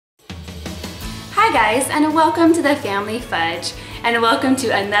Hi guys, and welcome to the Family Fudge, and welcome to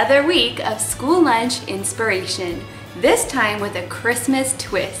another week of school lunch inspiration, this time with a Christmas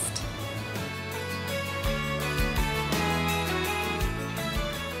twist.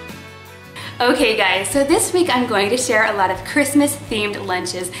 Okay guys, so this week I'm going to share a lot of Christmas themed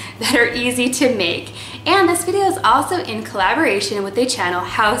lunches that are easy to make. And this video is also in collaboration with the channel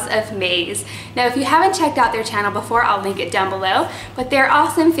House of Maze. Now if you haven't checked out their channel before, I'll link it down below, but they're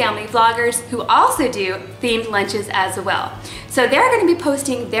awesome family vloggers who also do themed lunches as well. So they're going to be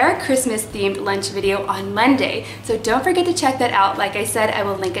posting their Christmas themed lunch video on Monday, so don't forget to check that out. Like I said, I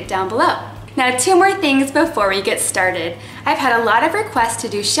will link it down below. Now, two more things before we get started. I've had a lot of requests to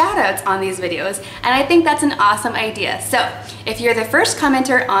do shoutouts on these videos, and I think that's an awesome idea. So, if you're the first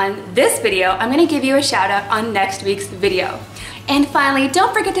commenter on this video, I'm going to give you a shoutout on next week's video. And finally,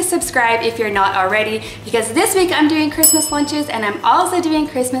 don't forget to subscribe if you're not already, because this week I'm doing Christmas lunches, and I'm also doing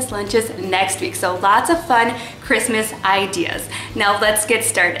Christmas lunches next week. So lots of fun Christmas ideas. Now let's get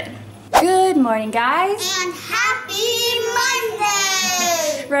started. Good morning, guys. And happy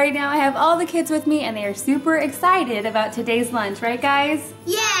Monday! Right now I have all the kids with me and they are super excited about today's lunch, right guys?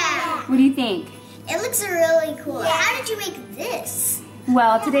 Yeah! What do you think? It looks really cool. Yeah. How did you make this?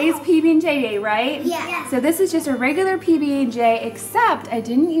 Well, today's PB&J day, right? Yeah. So this is just a regular PB&J, except I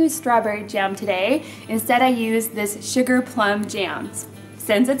didn't use strawberry jam today. Instead I used this sugar plum jam.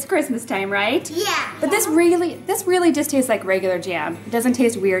 Since it's Christmas time, right? Yeah. But this really just tastes like regular jam. It doesn't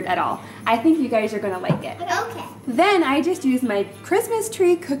taste weird at all. I think you guys are gonna like it. Okay. Then I just used my Christmas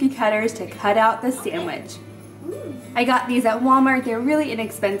tree cookie cutters to cut out the sandwich. I got these at Walmart. They're really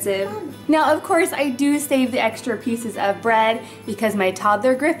inexpensive. Now, of course, I do save the extra pieces of bread because my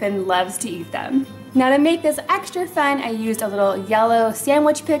toddler Griffin loves to eat them. Now, to make this extra fun, I used a little yellow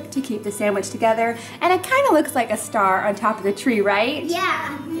sandwich pick to keep the sandwich together, and it kind of looks like a star on top of the tree, right?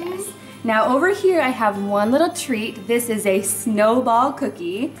 Yeah. Yes. Now over here I have one little treat. This is a snowball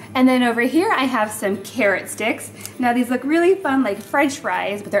cookie. And then over here I have some carrot sticks. Now these look really fun like French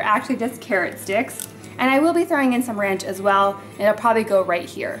fries, but they're actually just carrot sticks. And I will be throwing in some ranch as well, and it'll probably go right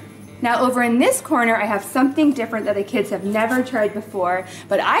here. Now over in this corner I have something different that the kids have never tried before,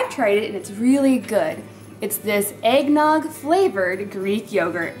 but I've tried it and it's really good. It's this eggnog flavored Greek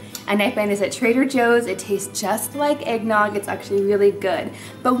yogurt. And I find this at Trader Joe's. It tastes just like eggnog. It's actually really good.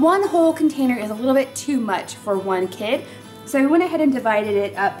 But one whole container is a little bit too much for one kid, so I went ahead and divided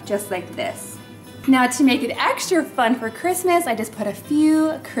it up just like this. Now to make it extra fun for Christmas, I just put a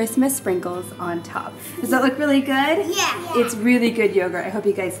few Christmas sprinkles on top. Does that look really good? Yeah. It's really good yogurt. I hope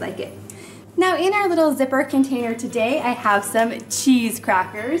you guys like it. Now in our little zipper container today, I have some cheese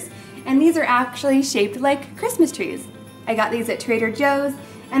crackers, and these are actually shaped like Christmas trees. I got these at Trader Joe's,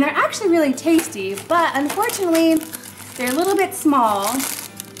 and they're actually really tasty, but unfortunately, they're a little bit small,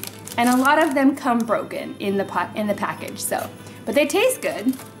 and a lot of them come broken in the package, but they taste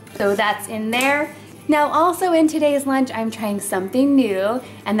good. So that's in there. Now also in today's lunch, I'm trying something new,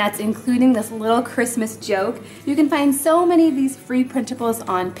 and that's including this little Christmas joke. You can find so many of these free printables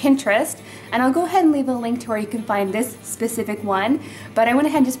on Pinterest, and I'll go ahead and leave a link to where you can find this specific one, but I went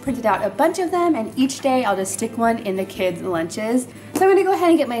ahead and just printed out a bunch of them, and each day I'll just stick one in the kids' lunches. So I'm gonna go ahead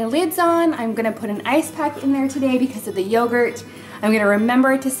and get my lids on. I'm gonna put an ice pack in there today because of the yogurt. I'm gonna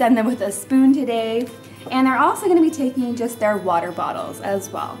remember to send them with a spoon today. And they're also going to be taking just their water bottles as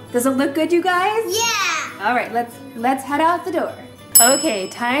well. Does it look good, you guys? Yeah! All right, let's head out the door. Okay,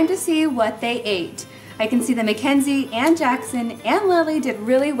 time to see what they ate. I can see that Mackenzie and Jackson and Lily did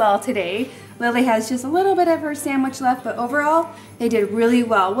really well today. Lily has just a little bit of her sandwich left, but overall, they did really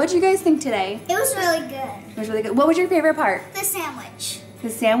well. What did you guys think today? It was really good. It was really good. What was your favorite part? The sandwich. The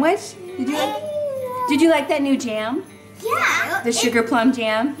sandwich? Did you like that new jam? Yeah. The sugar plum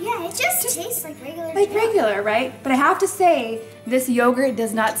jam? Yeah, it just tastes like regular Like jam. regular, right? But I have to say, this yogurt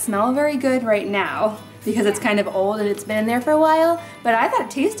does not smell very good right now because it's kind of old and it's been in there for a while, but I thought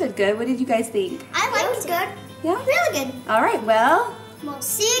it tasted good. What did you guys think? I liked it. Good. Yeah? Really good. All right, well. We'll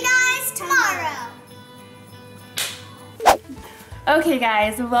see you guys tomorrow. Okay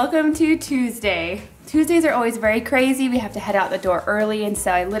guys, welcome to Tuesday. Tuesdays are always very crazy. We have to head out the door early, and so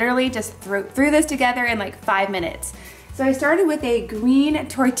I literally just threw this together in like 5 minutes. So I started with a green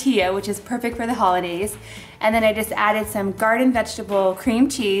tortilla, which is perfect for the holidays, and then I just added some garden vegetable cream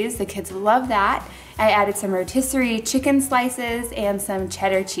cheese. The kids love that. I added some rotisserie chicken slices and some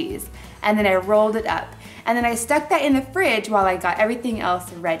cheddar cheese, and then I rolled it up. And then I stuck that in the fridge while I got everything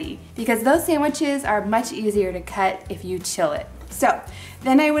else ready, because those sandwiches are much easier to cut if you chill it. So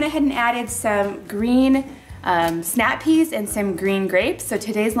then I went ahead and added some green snap peas and some green grapes. So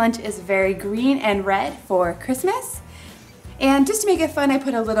today's lunch is very green and red for Christmas. And just to make it fun, I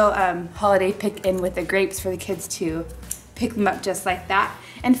put a little holiday pick in with the grapes for the kids to pick them up just like that.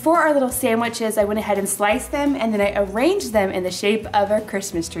 And for our little sandwiches, I went ahead and sliced them and then I arranged them in the shape of a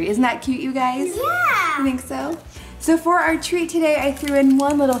Christmas tree. Isn't that cute, you guys? Yeah. You think so? So for our treat today, I threw in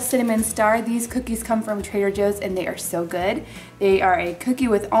one little cinnamon star. These cookies come from Trader Joe's and they are so good. They are a cookie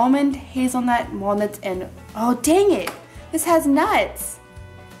with almond, hazelnut, walnuts, and oh dang it, this has nuts.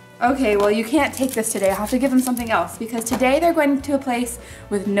 Okay, well you can't take this today. I'll have to give them something else because today they're going to a place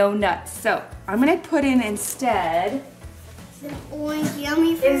with no nuts. So I'm gonna put in instead, Orange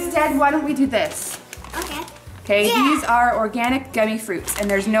yummy fruit. instead why don't we do this? Okay. Okay, Yeah. these are organic gummy fruits and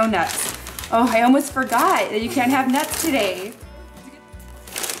there's no nuts. Oh, I almost forgot that you can't have nuts today.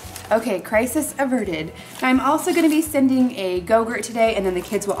 Okay, crisis averted. Now, I'm also gonna be sending a Go-Gurt today and then the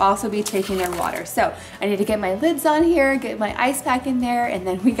kids will also be taking their water. So I need to get my lids on here, get my ice pack in there, and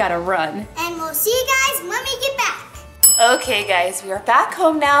then we gotta run. And we'll see you guys when we get back. Okay guys, we are back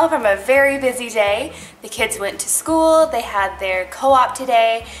home now from a very busy day. The kids went to school, they had their co-op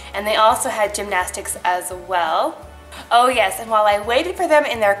today, and they also had gymnastics as well. Oh yes, and while I waited for them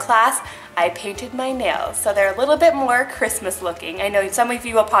in their class, I painted my nails, so they're a little bit more Christmas looking. I know some of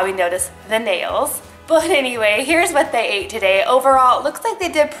you will probably notice the nails. But anyway, here's what they ate today. Overall, it looks like they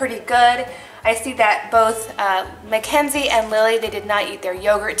did pretty good. I see that both Mackenzie and Lily, they did not eat their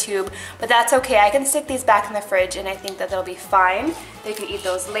yogurt tube, but that's okay. I can stick these back in the fridge and I think that they'll be fine. They can eat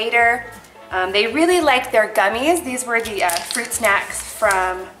those later. They really liked their gummies. These were the fruit snacks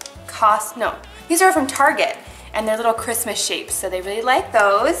from these are from Target and they're little Christmas shapes, so they really like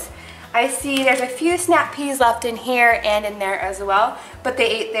those. I see there's a few snap peas left in here and in there as well, but they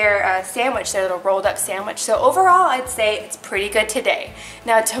ate their sandwich, their little rolled up sandwich. So overall, I'd say it's pretty good today.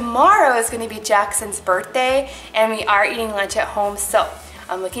 Now tomorrow is going to be Jackson's birthday and we are eating lunch at home, so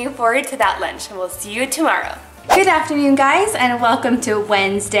I'm looking forward to that lunch and we'll see you tomorrow. Good afternoon guys and welcome to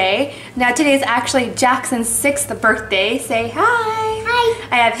Wednesday. Now today is actually Jackson's 6th birthday. Say hi. Hi.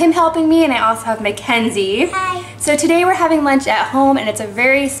 I have him helping me and I also have Mackenzie. Hi. So today we're having lunch at home and it's a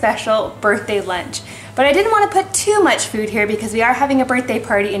very special birthday lunch. But I didn't want to put too much food here because we are having a birthday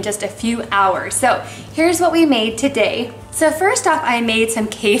party in just a few hours. So here's what we made today. So first off, I made some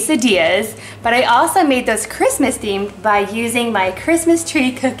quesadillas, but I also made those Christmas themed by using my Christmas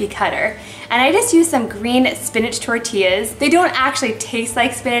tree cookie cutter. And I just used some green spinach tortillas. They don't actually taste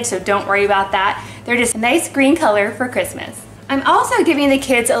like spinach, so don't worry about that. They're just a nice green color for Christmas. I'm also giving the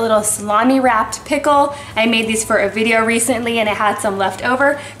kids a little salami wrapped pickle. I made these for a video recently and I had some left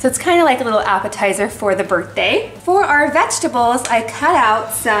over, so it's kind of like a little appetizer for the birthday. For our vegetables, I cut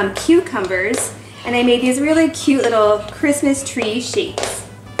out some cucumbers and I made these really cute little Christmas tree shapes.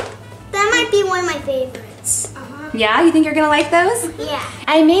 That might be one of my favorites. Yeah, you think you're gonna like those? Yeah.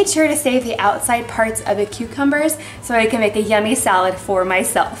 I made sure to save the outside parts of the cucumbers so I can make a yummy salad for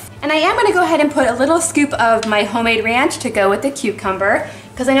myself. And I am gonna go ahead and put a little scoop of my homemade ranch to go with the cucumber,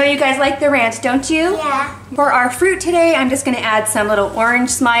 because I know you guys like the ranch, don't you? Yeah. For our fruit today, I'm just gonna add some little orange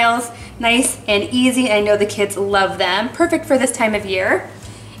smiles, nice and easy. I know the kids love them, perfect for this time of year.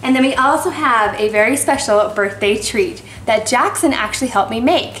 And then we also have a very special birthday treat that Jackson actually helped me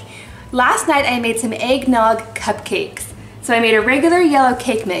make. Last night I made some eggnog cupcakes. So I made a regular yellow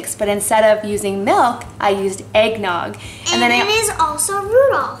cake mix, but instead of using milk, I used eggnog. And then it is also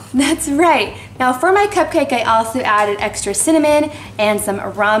Rudolph. That's right. Now for my cupcake, I also added extra cinnamon and some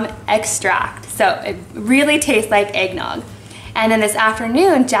rum extract. So it really tastes like eggnog. And then this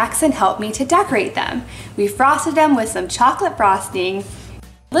afternoon, Jackson helped me to decorate them. We frosted them with some chocolate frosting,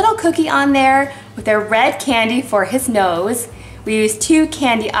 little cookie on there with a red candy for his nose. We used 2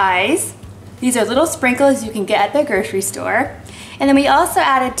 candy eyes. These are little sprinkles you can get at the grocery store. And then we also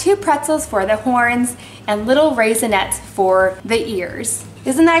added 2 pretzels for the horns and little raisinets for the ears.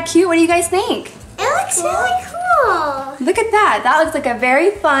 Isn't that cute? What do you guys think? It looks really cool. Look at that. That looks like a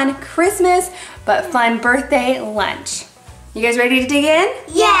very fun Christmas but fun birthday lunch. You guys ready to dig in?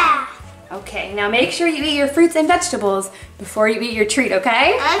 Yeah. Okay, now make sure you eat your fruits and vegetables before you eat your treat,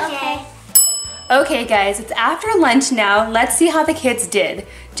 okay? Okay. Okay guys, it's after lunch now. Let's see how the kids did.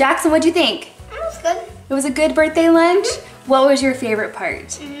 Jackson, what'd you think? That was good. It was a good birthday lunch? What was your favorite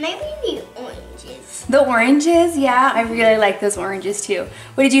part? Maybe the oranges. The oranges? Yeah, I really like those oranges too.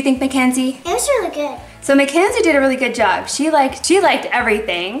 What did you think, Mackenzie? It was really good. So Mackenzie did a really good job. She liked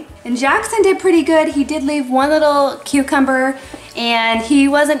everything. And Jackson did pretty good. He did leave one little cucumber and he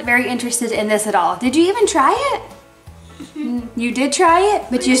wasn't very interested in this at all. Did you even try it? You did try it,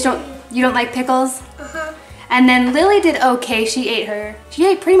 but you don't like pickles? And then Lily did okay. She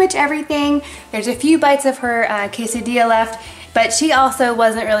ate pretty much everything. There's a few bites of her quesadilla left, but she also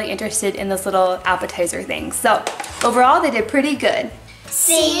wasn't really interested in this little appetizer thing. So overall, they did pretty good.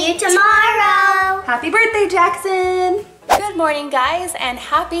 See you tomorrow. Happy birthday, Jackson. Good morning, guys, and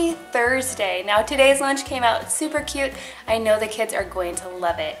happy Thursday. Now, today's lunch came out super cute. I know the kids are going to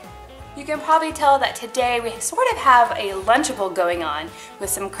love it. You can probably tell that today we sort of have a Lunchable going on with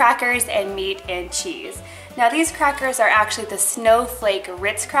some crackers and meat and cheese. Now, these crackers are actually the snowflake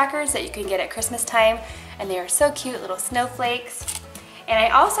Ritz crackers that you can get at Christmas time, and they are so cute, little snowflakes. And I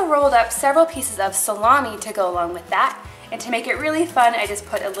also rolled up several pieces of salami to go along with that. And to make it really fun, I just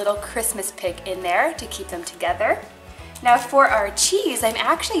put a little Christmas pick in there to keep them together. Now for our cheese, I'm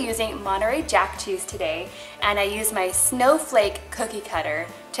actually using Monterey Jack cheese today, and I use my snowflake cookie cutter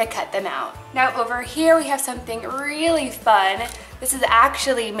to cut them out. Now over here we have something really fun. This is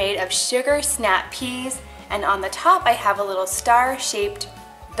actually made of sugar snap peas, and on the top I have a little star-shaped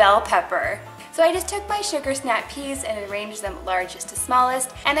bell pepper. So I just took my sugar snap peas and arranged them largest to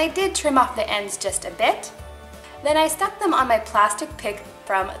smallest, and I did trim off the ends just a bit. Then I stuck them on my plastic pick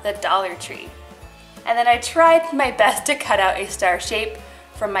from the Dollar Tree. And then I tried my best to cut out a star shape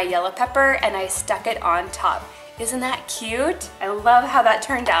from my yellow pepper, and I stuck it on top. Isn't that cute? I love how that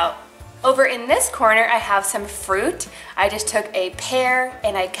turned out. Over in this corner, I have some fruit. I just took a pear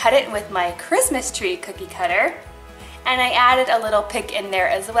and I cut it with my Christmas tree cookie cutter. And I added a little pick in there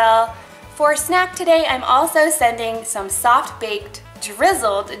as well. For snack today, I'm also sending some soft-baked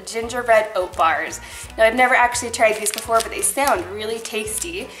drizzled gingerbread oat bars. Now, I've never actually tried these before, but they sound really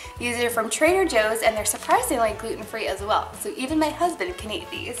tasty. These are from Trader Joe's, and they're surprisingly gluten-free as well, so even my husband can eat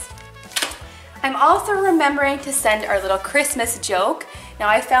these. I'm also remembering to send our little Christmas joke. Now,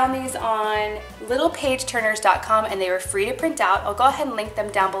 I found these on littlepage-turners.com, and they were free to print out. I'll go ahead and link them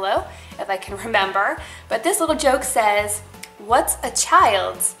down below if I can remember. But this little joke says, "What's a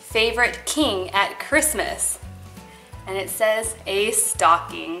child's favorite king at Christmas?" And it says a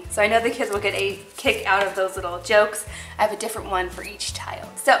stocking. So I know the kids will get a kick out of those little jokes. I have a different one for each child.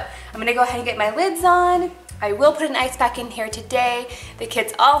 So I'm gonna go ahead and get my lids on. I will put an ice pack in here today. The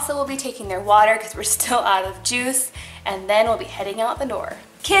kids also will be taking their water because we're still out of juice, and then we'll be heading out the door.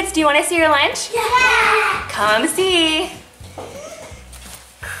 Kids, do you wanna see your lunch? Yeah! Come see.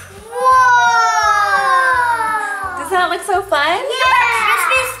 Whoa! Doesn't that look so fun? Yeah!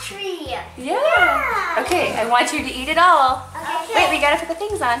 Christmas tree! Yeah. Okay, I want you to eat it all. Okay. Wait, we gotta put the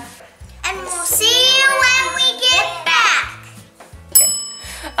things on. And we'll see you when we get back.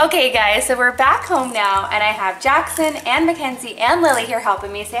 Okay guys, so we're back home now, and I have Jackson and Mackenzie and Lily here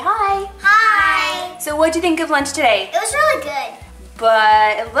helping me. Say hi. Hi. So what'd you think of lunch today? It was really good.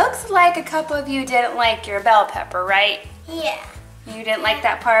 But it looks like a couple of you didn't like your bell pepper, right? Yeah. You didn't like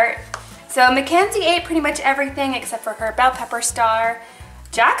that part? So Mackenzie ate pretty much everything except for her bell pepper star.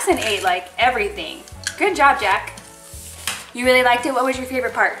 Jackson ate like everything. Good job, Jack. You really liked it? What was your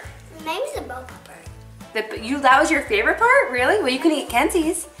favorite part? Maybe the bell pepper. That was your favorite part? Really? Well, you can eat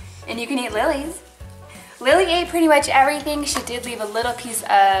Kenzie's and you can eat Lily's. Lily ate pretty much everything. She did leave a little piece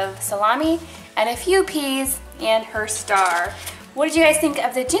of salami and a few peas and her star. What did you guys think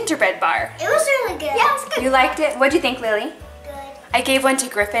of the gingerbread bar? It was really good. Yeah, it was good. You liked it? What did you think, Lily? Good. I gave one to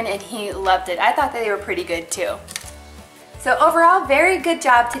Griffin and he loved it. I thought that they were pretty good too. So overall, very good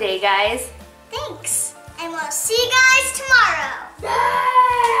job today, guys. Thanks. And we'll see you guys tomorrow.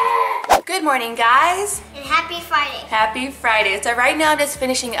 Good morning, guys. And happy Friday. Happy Friday. So right now I'm just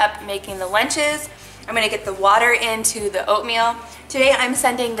finishing up making the lunches. I'm gonna get the water into the oatmeal. Today I'm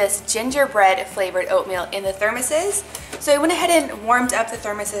sending this gingerbread flavored oatmeal in the thermoses. So I went ahead and warmed up the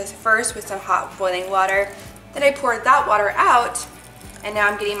thermoses first with some hot boiling water. Then I poured that water out, and now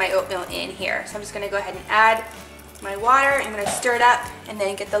I'm getting my oatmeal in here. So I'm just gonna go ahead and add my water. I'm gonna stir it up and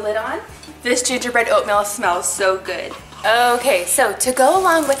then get the lid on. This gingerbread oatmeal smells so good. Okay, so to go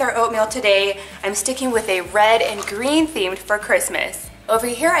along with our oatmeal today, I'm sticking with a red and green themed for Christmas. Over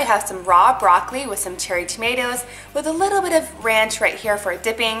here I have some raw broccoli with some cherry tomatoes with a little bit of ranch right here for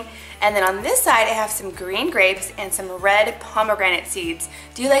dipping. And then on this side I have some green grapes and some red pomegranate seeds.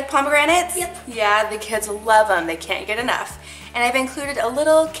 Do you like pomegranates? Yep. Yeah, the kids love them. They can't get enough. And I've included a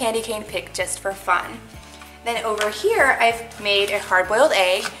little candy cane pick just for fun. Then over here I've made a hard-boiled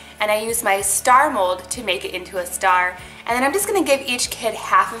egg, and I use my star mold to make it into a star. And then I'm just gonna give each kid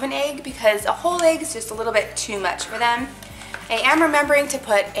half of an egg because a whole egg is just a little bit too much for them. I am remembering to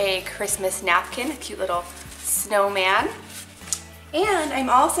put a Christmas napkin, a cute little snowman. And I'm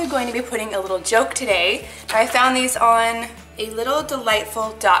also going to be putting a little joke today. I found these on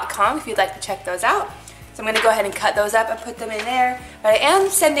alittledelightful.com if you'd like to check those out. So I'm gonna go ahead and cut those up and put them in there. But I am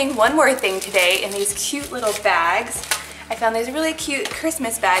sending one more thing today in these cute little bags. I found these really cute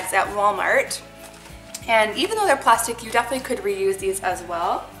Christmas bags at Walmart. And even though they're plastic, you definitely could reuse these as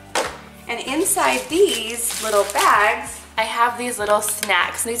well. And inside these little bags, I have these little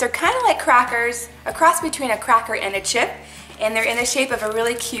snacks. These are kind of like crackers, a cross between a cracker and a chip. And they're in the shape of a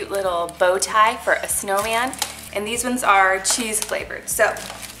really cute little bow tie for a snowman. And these ones are cheese flavored. So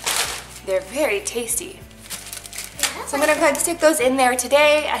they're very tasty. So I'm gonna go ahead and stick those in there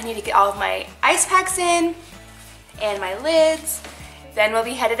today. I need to get all of my ice packs in and my lids. Then we'll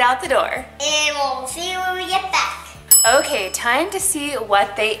be headed out the door. And we'll see you when we get back. Okay, time to see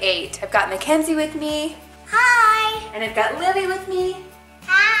what they ate. I've got Mackenzie with me. Hi. And I've got Lily with me.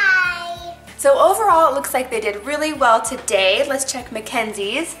 Hi. So overall, it looks like they did really well today. Let's check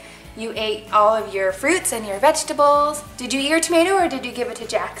Mackenzie's. You ate all of your fruits and your vegetables. Did you eat your tomato or did you give it to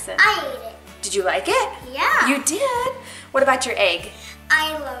Jackson? I ate it. Did you like it? Yeah. You did? What about your egg?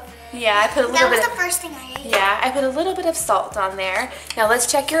 I love it. Yeah, I put a little bit. That was the first thing I ate. Yeah, I put a little bit of salt on there. Now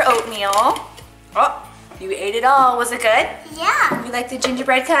let's check your oatmeal. Oh, you ate it all. Was it good? Yeah. You like the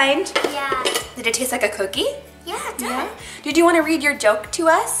gingerbread kind? Yeah. Did it taste like a cookie? Yeah, it does. Yeah. Did you want to read your joke to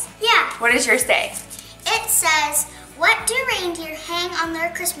us? Yeah. What does yours say? It says, what do reindeer hang on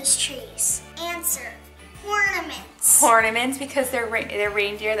their Christmas trees? Answer, ornaments. Ornaments, because they're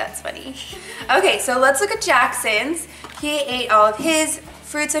reindeer. That's funny. Okay, so let's look at Jackson's. He ate all of his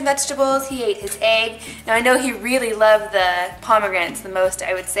fruits and vegetables. He ate his egg. Now I know he really loved the pomegranates the most,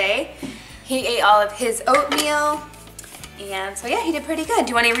 I would say. He ate all of his oatmeal. And so yeah, he did pretty good. Do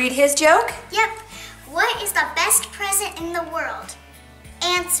you want to read his joke? Yep. What is the best present in the world?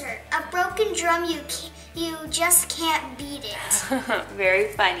 Answer, a broken drum you just can't beat it. Very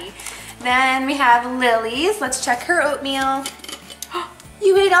funny. Then we have Lily's. Let's check her oatmeal.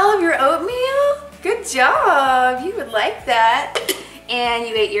 You ate all of your oatmeal? Good job. You would like that. And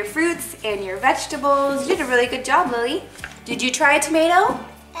you ate your fruits and your vegetables. You did a really good job, Lily. Did you try a tomato?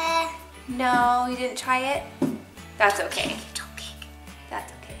 No, you didn't try it? That's okay.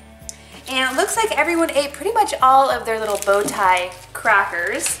 That's okay. And it looks like everyone ate pretty much all of their little bow tie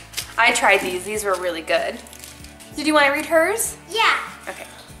crackers. I tried these. These were really good. Did you want to read hers? Yeah. Okay.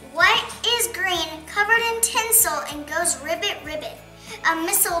 What is green, covered in tinsel, and goes ribbit ribbit? A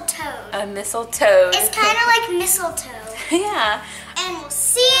mistletoe. A mistletoe. It's kind of like mistletoe. Yeah. And we'll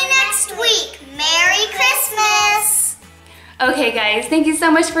see you next week. Merry Christmas! Okay guys, thank you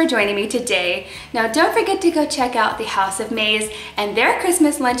so much for joining me today. Now don't forget to go check out the House of Maze and their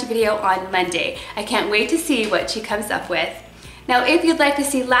Christmas lunch video on Monday. I can't wait to see what she comes up with. Now if you'd like to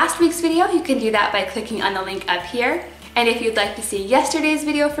see last week's video, you can do that by clicking on the link up here. And if you'd like to see yesterday's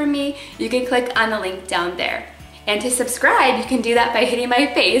video from me, you can click on the link down there. And to subscribe, you can do that by hitting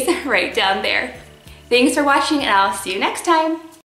my face right down there. Thanks for watching and I'll see you next time.